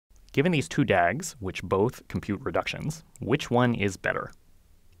Given these two DAGs, which both compute reductions, which one is better?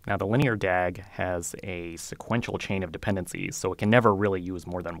 Now, the linear DAG has a sequential chain of dependencies, so it can never really use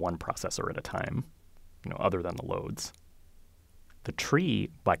more than one processor at a time, other than the loads. The tree,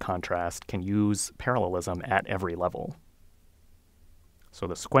 by contrast, can use parallelism at every level. So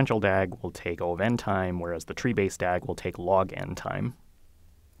the sequential DAG will take O of n time, whereas the tree-based DAG will take log n time.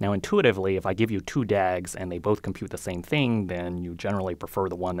 Now, intuitively, if I give you two DAGs and they both compute the same thing, then you generally prefer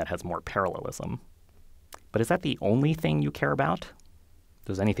the one that has more parallelism. But is that the only thing you care about?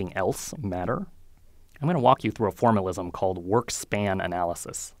 Does anything else matter? I'm going to walk you through a formalism called work-span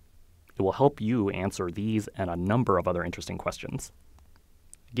analysis. It will help you answer these and a number of other interesting questions.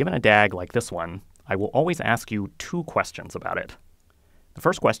 Given a DAG like this one, I will always ask you two questions about it. The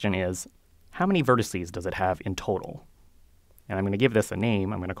first question is, how many vertices does it have in total? And I'm going to give this a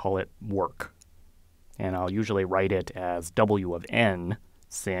name. I'm going to call it work. And I'll usually write it as W of n,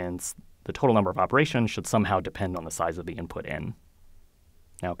 since the total number of operations should somehow depend on the size of the input n.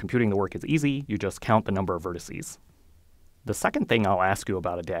 Now, computing the work is easy. You just count the number of vertices. The second thing I'll ask you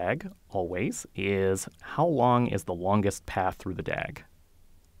about a DAG, always, is how long is the longest path through the DAG?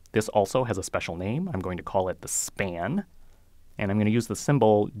 This also has a special name. I'm going to call it the span. And I'm going to use the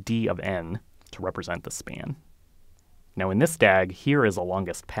symbol d of n to represent the span. Now, in this DAG, here is the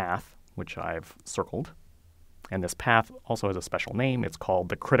longest path, which I've circled. And this path also has a special name. It's called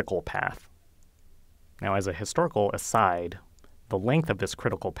the critical path. Now, as a historical aside, the length of this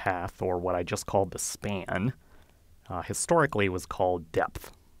critical path, or what I just called the span, historically was called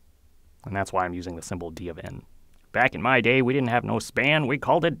depth. And that's why I'm using the symbol d of n. Back in my day, we didn't have no span. We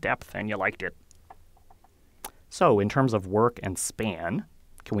called it depth, and you liked it. So in terms of work and span,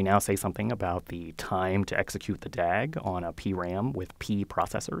 can we now say something about the time to execute the DAG on a PRAM with P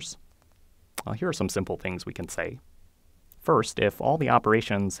processors? Well, here are some simple things we can say. First, if all the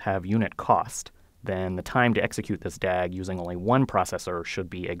operations have unit cost, then the time to execute this DAG using only one processor should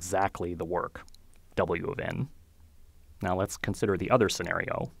be exactly the work, W of n. Now let's consider the other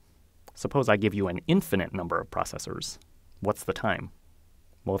scenario. Suppose I give you an infinite number of processors. What's the time?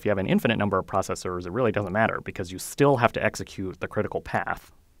 Well, if you have an infinite number of processors, it really doesn't matter because you still have to execute the critical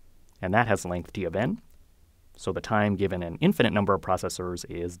path. And that has length d of n. So the time given an infinite number of processors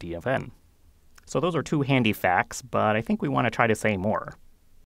is d of n. So those are two handy facts, but I think we want to try to say more.